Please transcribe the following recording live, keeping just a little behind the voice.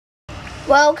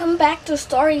Welcome back to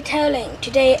storytelling.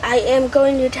 Today I am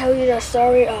going to tell you the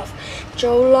story of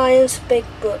Joe Lion's Big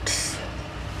Boots.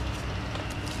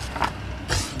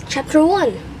 Chapter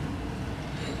 1.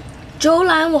 Joe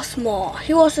Lion was small.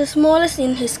 He was the smallest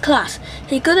in his class.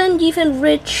 He couldn't even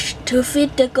reach to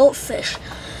feed the goldfish.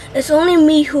 "It's only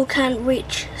me who can't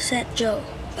reach," said Joe.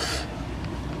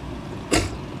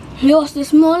 He was the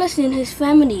smallest in his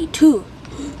family, too.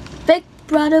 Big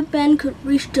Brother Ben could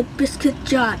reach the biscuit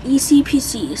jar, easy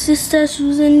peasy. Sister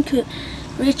Susan could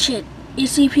reach it,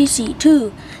 easy peasy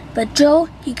too. But Joe,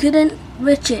 he couldn't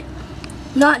reach it,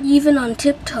 not even on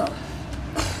tiptoe.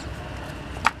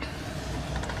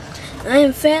 "I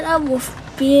am fed up with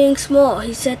being small,"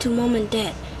 he said to Mom and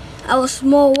Dad. "I was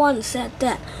small once," said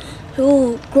Dad.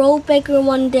 "You'll grow bigger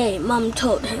one day," Mom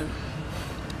told him.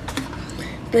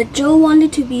 But Joe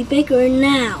wanted to be bigger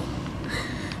now.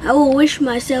 "I will wish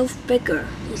myself bigger,"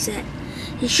 he said.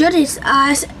 He shut his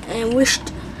eyes and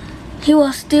wished. He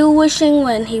was still wishing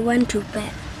when he went to bed.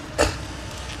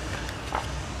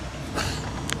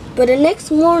 But the next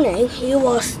morning, he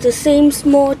was the same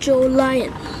small Joe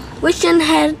Lion. "Wishing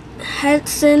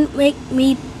hasn't made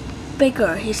me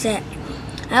bigger," he said.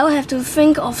 "I'll have to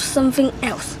think of something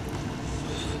else."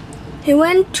 He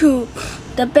went to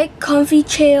the big comfy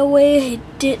chair where he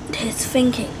did his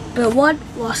thinking. But what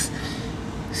was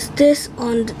this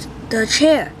on the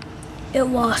chair? It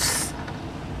was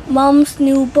Mom's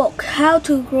new book, How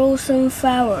to Grow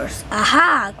Sunflowers.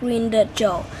 "Aha!" grinned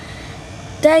Joe.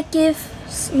 "That gives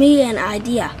me an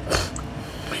idea."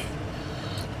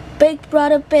 Big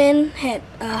Brother Ben had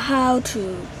a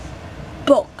how-to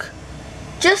book.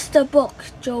 Just the book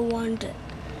Joe wanted.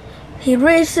 He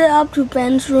raced up to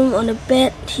Ben's room. On the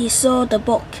bed, he saw the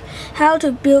book, How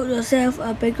to Build Yourself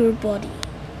a Bigger Body.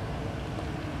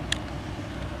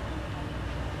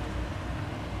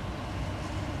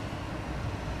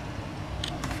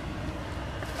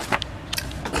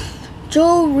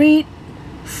 Joe read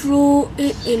through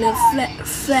it in a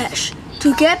flash.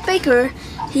 To get bigger,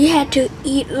 he had to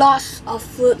eat lots of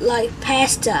food like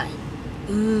pasta.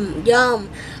 Yum!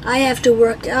 "I have to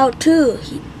work out too,"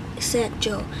 said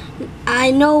Joe.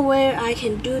 "I know where I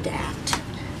can do that."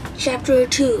 Chapter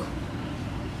 2.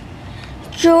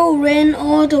 Joe ran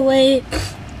all the way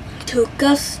to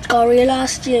Gus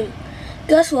Gorilla's gym.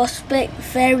 Gus was big,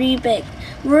 very big.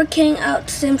 Working out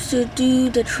seems to do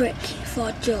the trick,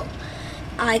 thought Joe.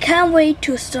 "I can't wait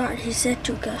to start," he said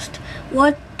to Gus.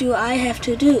 "What do I have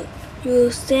to do?" "You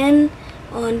stand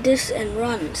on this and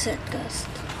run," said Gus.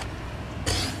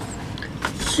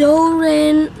 Joe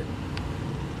ran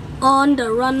on the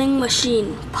running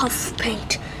machine. Puff,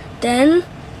 paint. Then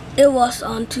it was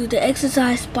onto the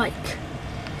exercise bike.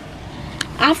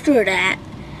 After that,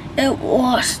 it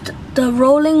was the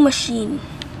rolling machine.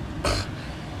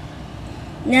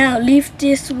 "Now lift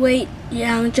this weight,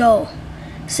 young Joe,"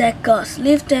 said Gus.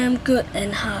 "Lift them good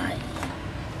and high."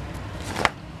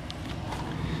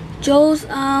 Joe's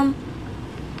arm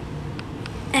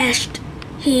ached,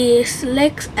 his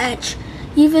legs ached,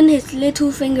 even his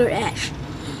little finger ached.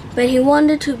 But he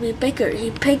wanted to be bigger.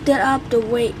 He picked up the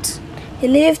weights. He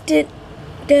lifted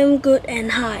them good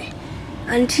and high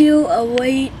until a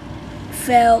weight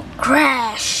fell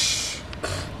crash.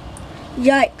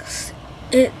 "Yikes!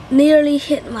 It nearly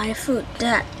hit my foot.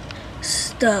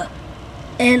 That's the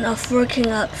end of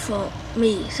working out for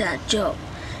me," said Joe.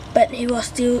 But he was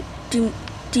still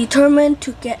determined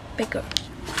to get bigger.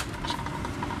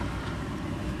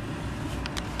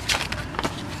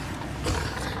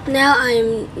 "Now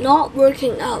I'm not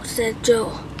working out," said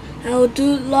Joe. "I'll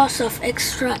do lots of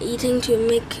extra eating to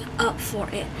make up for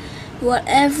it."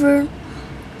 Wherever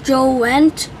Joe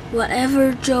went,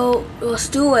 whatever Joe was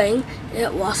doing,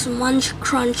 it was munch,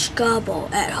 crunch, gobble.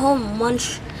 At home,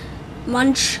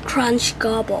 munch, crunch,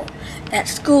 gobble. At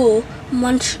school,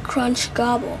 munch, crunch,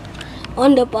 gobble.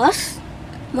 On the bus,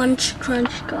 munch,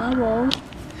 crunch, gobble.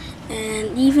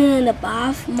 And even in the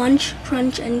bath, munch,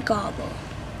 crunch, and gobble.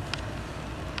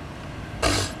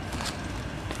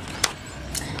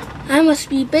 "I must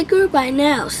be bigger by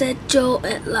now," said Joe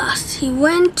at last. He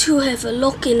went to have a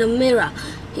look in the mirror.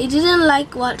 He didn't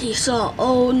like what he saw.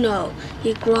 "Oh no,"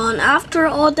 he groaned. After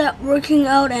all that working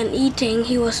out and eating,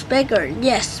 he was bigger.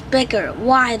 Yes, bigger,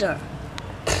 wider.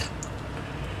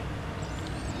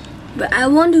 "But I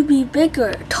want to be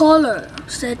bigger, taller,"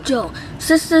 said Joe.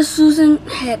 Sister Susan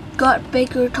had got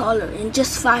bigger, taller in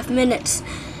just 5 minutes.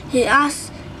 He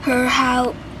asked her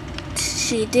how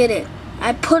she did it.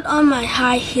 "I put on my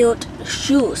high-heeled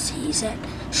shoes,"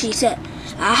 she said.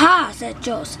 "Aha," said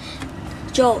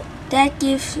Joe. "That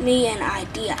gives me an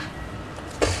idea."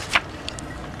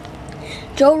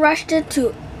 Joe rushed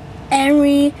to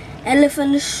Henry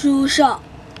elephant shoe shop.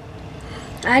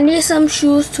 I need some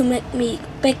shoes to make me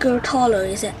bigger, taller,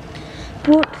 he said.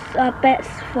 Boots are best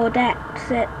for that,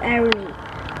 said Ernie.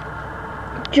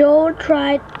 Joe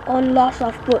tried on lots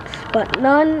of boots, but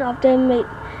none of them made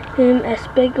him as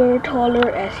bigger,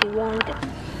 taller as he wanted.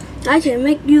 I can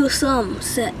make you some,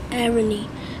 said Ernie,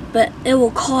 but it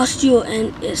will cost you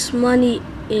and it's money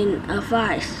in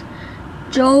advice.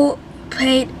 Joe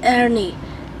paid Ernie.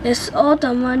 It's all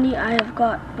the money I have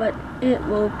got, but it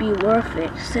will be worth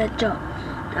it, said Joe.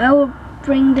 I will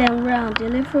bring them round.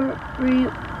 Delivery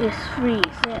is free,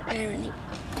 said Ernie.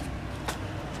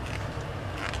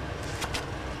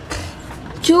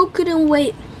 Joe couldn't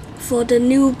wait for the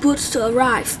new boots to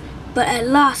arrive, but at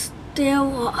last here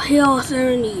was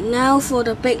Ernie, now for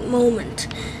the big moment.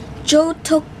 Joe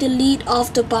took the lid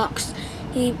off the box.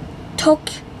 He took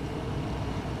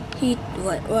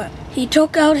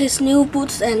out his new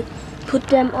boots and put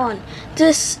them on.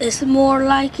 This is more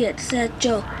like it, said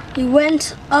Joe. He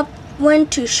went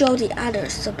to show the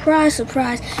others. Surprise,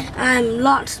 surprise, I'm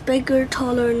lots bigger,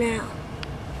 taller now.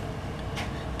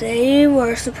 They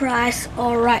were surprised,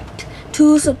 all right.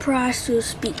 Too surprised to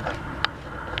speak.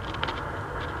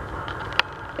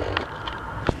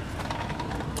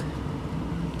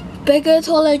 Bigger,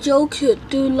 taller Joe could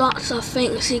do lots of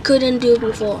things he couldn't do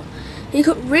before. He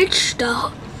could reach the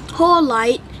hall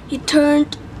light. He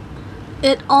turned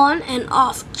it on and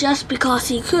off just because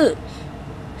he could.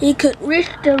 He could reach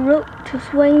the rope to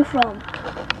swing from.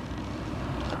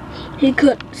 He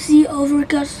could see over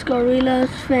Gus Gorilla's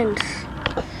fence.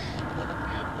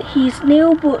 His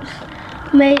new boots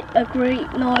made a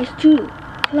great noise too.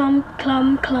 Clump,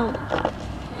 clump, clump.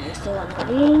 So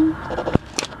annoying.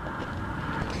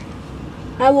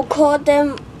 I will call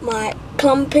them my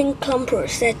clumping clumpers,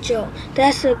 said Joe.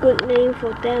 That's a good name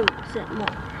for them, said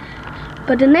Mom.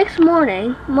 But the next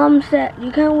morning, Mom said,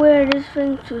 you can't wear these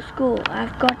things to school.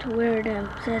 I've got to wear them,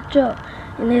 said Joe.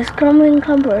 In his clumping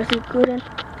clumpers,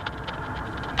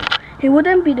 he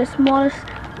wouldn't be the smallest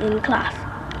in class.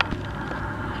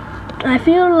 I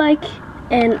feel like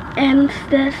an ant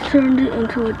that's turned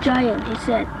into a giant, he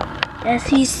said, as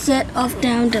he set off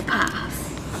down the path.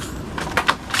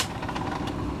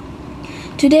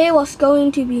 Today was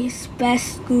going to be his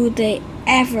best school day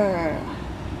ever.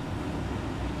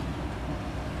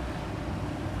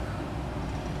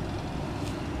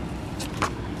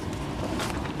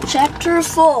 Chapter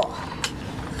 4.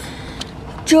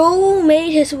 Joe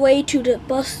made his way to the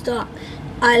bus stop.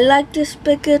 I like this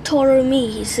bigger, taller me,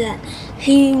 he said.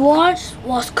 He was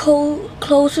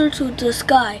closer to the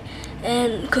sky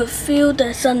and could feel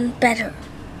the sun better.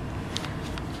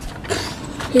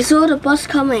 He saw the bus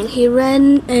coming. He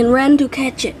ran to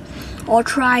catch it, or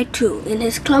tried to. In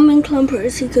his clumping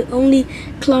clumpers, he could only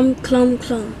clump, clump,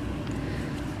 clump.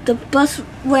 The bus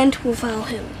went without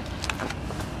him.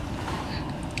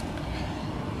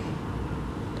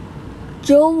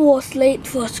 Joe was late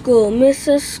for school.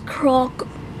 Mrs. Croc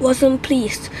wasn't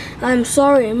pleased. I'm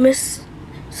sorry,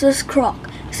 Mrs. Croc,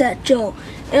 said Joe.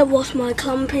 It was my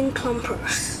clumping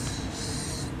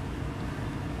clumpers.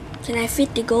 Can I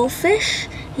feed the goldfish?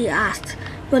 He asked,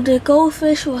 but the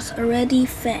goldfish was already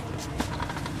fed.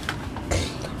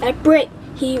 At break,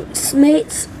 his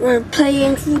mates were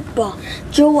playing football.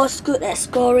 Joe was good at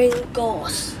scoring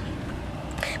goals,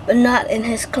 but not in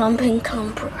his clumping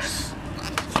clumpers.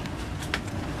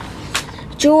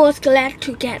 Joe was glad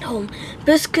to get home.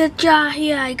 Biscuit jar,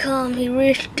 here I come. He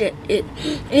reached it.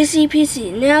 Easy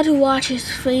peasy. Now to watch his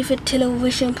favorite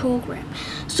television program,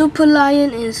 Super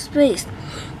Lion in Space.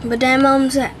 But then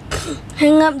Mom said,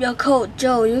 hang up your coat,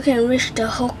 Joe. You can reach the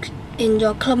hook in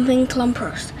your clumping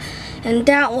clumpers. And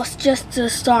that was just the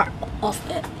start of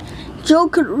it. Joe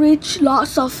could reach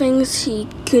lots of things he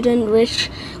couldn't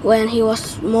reach when he was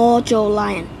small Joe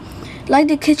Lion. Like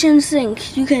the kitchen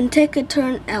sink, you can take a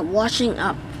turn at washing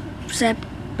up, said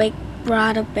Big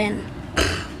Brother Ben.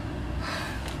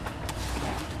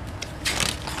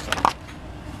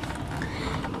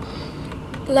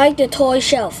 Like the toy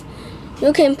shelf,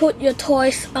 you can put your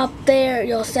toys up there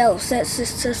yourself, said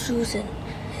Sister Susan.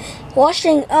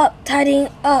 Washing up, tidying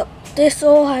up, this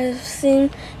all I've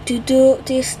seen to do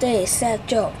these days, said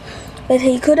Joe. But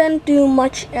he couldn't do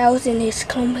much else in his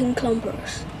clumping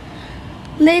clumpers.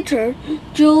 Later,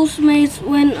 Joe's mates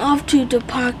went off to the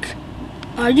park.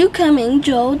 Are you coming,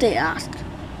 Joe? They asked.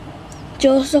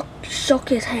 Joe shook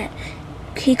his head.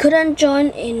 He couldn't join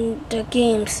in the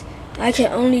games. I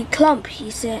can only clump, he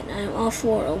said. I'm off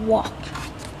for a walk.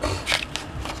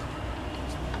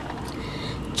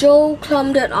 Joe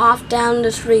clumped off down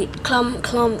the street. Clump,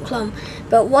 clump, clump.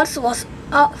 But what was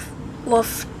up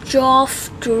with Geoff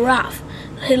Giraffe?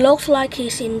 He looks like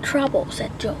he's in trouble,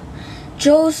 said Joe.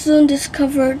 Joe soon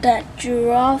discovered that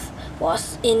Giraffe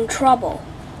was in trouble.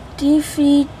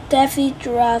 Daffy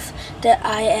Giraffe that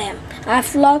I am.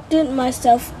 I've locked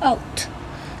myself out,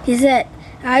 he said.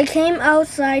 I came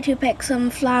outside to pick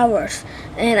some flowers,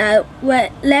 and I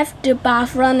left the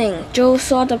bath running. Joe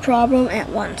saw the problem at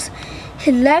once.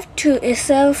 He left to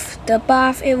itself the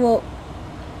bath would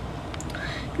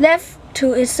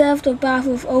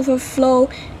overflow,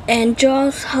 and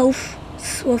Joe's house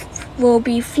will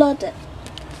be flooded.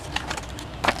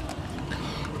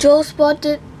 Joe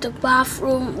spotted the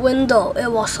bathroom window.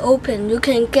 It was open. You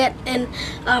can get in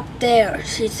up there,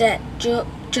 she said.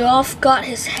 Giraffe got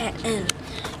his head in.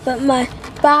 But my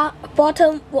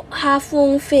bottom half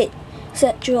won't fit,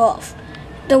 said Giraffe.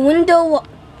 The window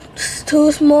was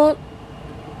too small.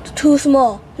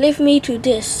 Leave me to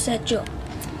this, said Joe.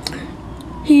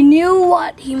 He knew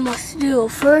what he must do.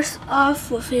 First off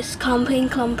with his camping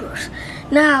clumpers.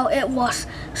 Now it was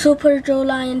Super Joe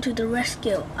Lion to the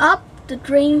rescue. Up the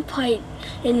drain pipe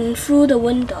and through the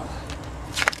window.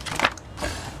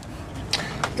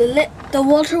 The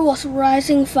water was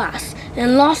rising fast,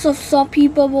 and lots of soapy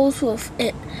bubbles with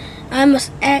it. I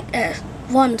must act at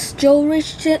once. Joe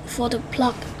reached it for the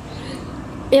plug.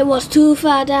 It was too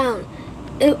far down.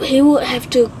 He would have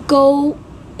to go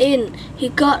in. He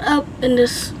got up on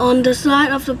the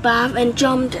side of the bath and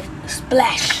jumped it.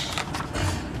 Splash!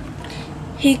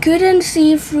 He couldn't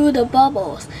see through the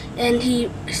bubbles, and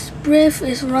his breath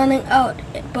is running out,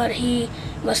 but he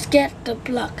must get the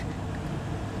plug.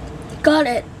 Got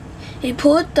it. He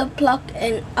pulled the plug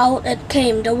and out it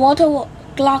came. The water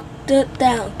glugged it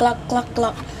down. Glug, glug,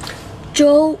 glug.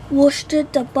 Joe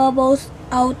whooshed the bubbles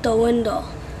out the window.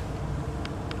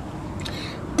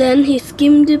 Then he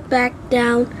skimmed it back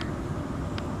down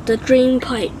the drain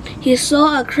pipe. He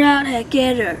saw a crowd had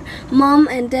gathered. Mom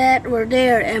and Dad were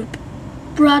there, and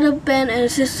Brother Ben and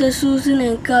Sister Susan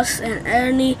and Gus and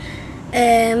Ernie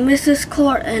and Mrs.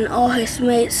 Cord and all his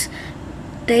mates.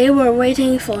 They were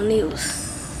waiting for news.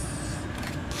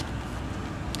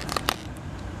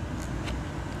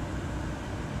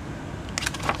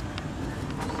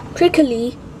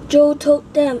 Quickly, Joe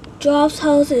told them Giraffe's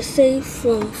house is safe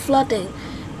from flooding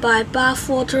by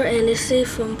bathwater and is safe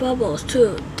from bubbles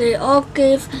too. They all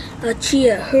gave a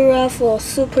cheer. Hurrah for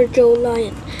Super Joe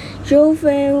Lion. Joe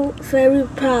felt very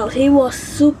proud. He was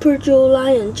Super Joe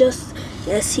Lion just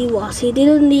as he was. He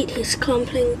didn't need his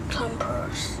camping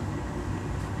clumpers.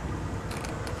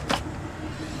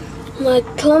 My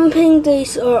clumping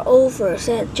days are over,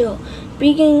 said Joe.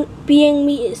 Being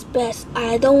me is best.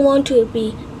 I don't want to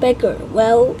be bigger.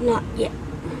 Well, not yet.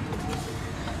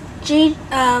 The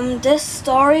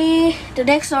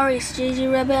next story is Gigi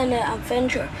Rabbit and the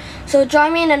Adventure. So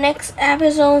join me in the next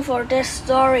episode for this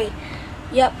story.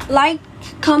 Yep, like,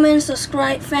 comment,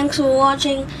 subscribe. Thanks for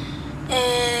watching,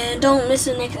 and don't miss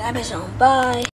the next episode. Bye.